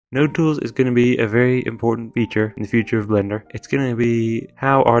Node tools is going to be a very important feature in the future of Blender. It's going to be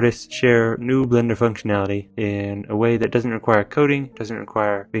how artists share new Blender functionality in a way that doesn't require coding, doesn't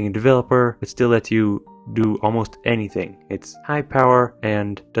require being a developer, but still lets you do almost anything. It's high power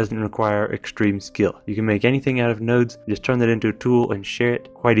and doesn't require extreme skill. You can make anything out of nodes, just turn that into a tool and share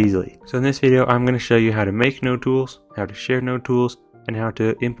it quite easily. So in this video, I'm going to show you how to make node tools, how to share node tools, and how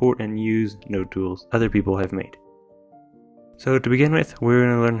to import and use node tools other people have made. So to begin with, we're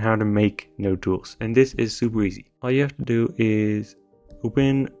going to learn how to make node tools, and this is super easy. All you have to do is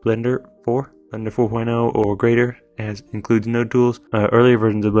open Blender 4, Blender 4.0 or greater, as includes node tools. Earlier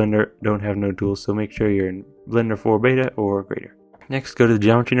versions of Blender don't have node tools, so make sure you're in Blender 4 beta or greater. Next, go to the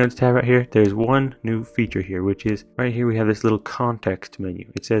Geometry Nodes tab right here. There's one new feature here, which is right here we have this little context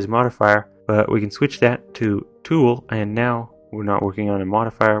menu. It says modifier, but we can switch that to tool, and now we're not working on a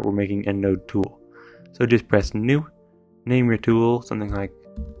modifier, we're making a node tool. So just press new. Name your tool, something like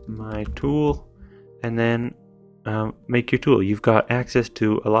my tool, and then make your tool. You've got access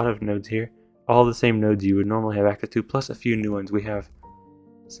to a lot of nodes here, all the same nodes you would normally have access to, plus a few new ones. We have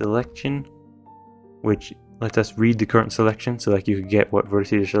selection, which lets us read the current selection, so like you could get what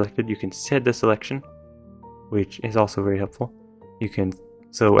vertices are selected. You can set the selection, which is also very helpful. You can,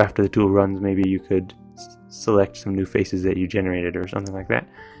 so after the tool runs, maybe you could select some new faces that you generated or something like that.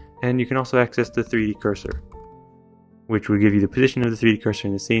 And you can also access the 3D cursor, which would give you the position of the 3D cursor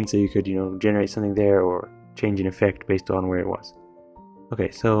in the scene, so you could, generate something there or change an effect based on where it was. Okay,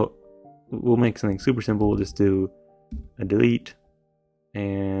 so we'll make something super simple. We'll just do a delete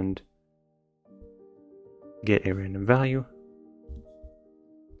and get a random value.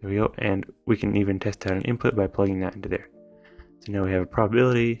 There we go, and we can even test out an input by plugging that into there. So now we have a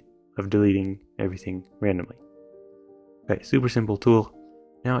probability of deleting everything randomly. Okay, super simple tool.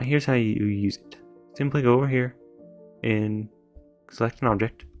 Now here's how you use it. Simply go over here and select an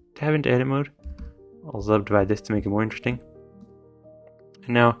object, tab into edit mode. I'll subdivide this to make it more interesting. And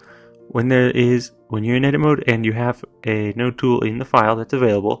now when you're in edit mode and you have a node tool in the file that's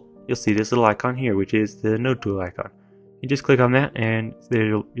available, you'll see this little icon here, which is the node tool icon. You just click on that and there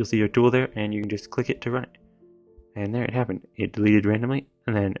you'll see your tool there, and you can just click it to run it. And there it happened. It deleted randomly.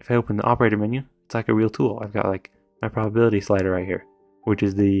 And then if I open the operator menu, it's like a real tool. I've got like my probability slider right here, which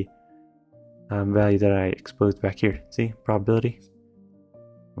is the value that I exposed back here. See, probability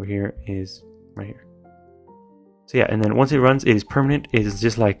over here is right here. So yeah, and then once it runs, it is permanent. It is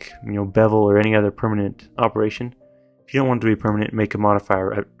just like bevel or any other permanent operation. If you don't want it to be permanent, make a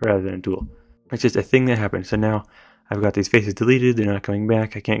modifier rather than a tool. It's just a thing that happens. So now I've got these faces deleted. They're not coming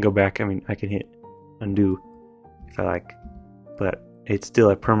back. I can't go back. I mean, I can hit undo if I like, but it's still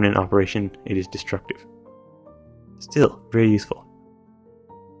a permanent operation. It is destructive. Still very useful.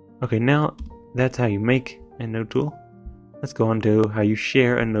 Okay, now that's how you make a node tool. Let's go on to how you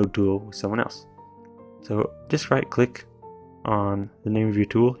share a node tool with someone else. So just right click on the name of your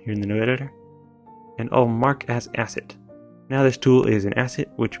tool here in the node editor, and I'll mark as asset. Now this tool is an asset,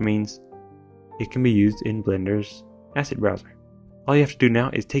 which means it can be used in Blender's asset browser. All you have to do now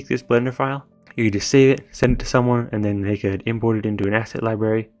is take this Blender file, you can just save it, send it to someone, and then they could import it into an asset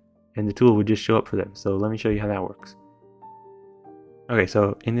library, and the tool would just show up for them. So let me show you how that works. Okay,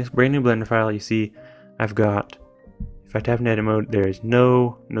 so in this brand new Blender file, you see I've got, if I tap in edit mode, there is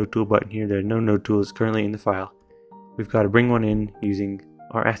no node tool button here. There are no node tools currently in the file. We've got to bring one in using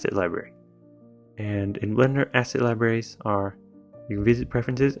our asset library. And in Blender, asset libraries are, you can visit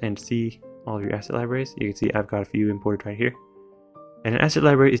preferences and see all of your asset libraries. You can see I've got a few imported right here. And an asset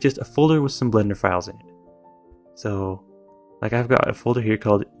library is just a folder with some Blender files in it. So, like I've got a folder here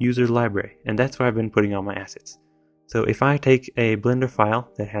called user library, and that's where I've been putting all my assets. So if I take a Blender file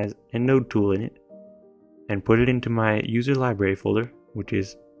that has a node tool in it and put it into my user library folder, which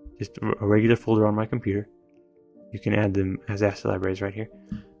is just a regular folder on my computer, you can add them as asset libraries right here.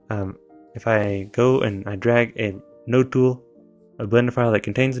 If I go and I drag a node tool, a Blender file that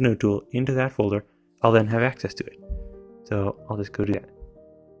contains a node tool into that folder, I'll then have access to it. So I'll just go do that.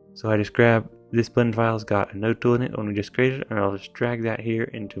 So I just grab this Blender file's got a node tool in it, one we just created, and I'll just drag that here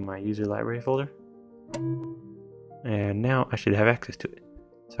into my user library folder. And now I should have access to it.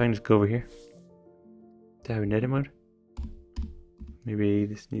 So I can just go over here, tab in edit mode. Maybe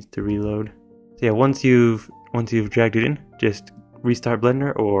this needs to reload. So yeah, once you've dragged it in, just restart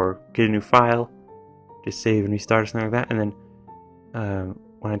Blender or get a new file, just save and restart or something like that. And then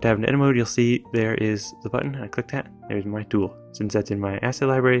when I tab in edit mode, you'll see there is the button. I click that. There's my tool. Since that's in my asset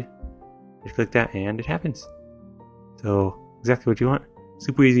library, just click that and it happens. So exactly what you want.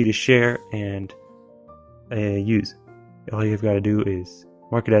 Super easy to share and use. All you've got to do is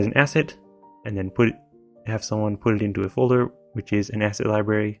mark it as an asset and then have someone put it into a folder which is an asset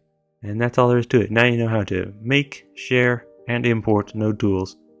library, and that's all there is to it. Now you know how to make, share, and import node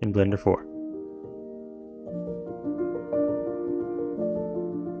tools in Blender 4.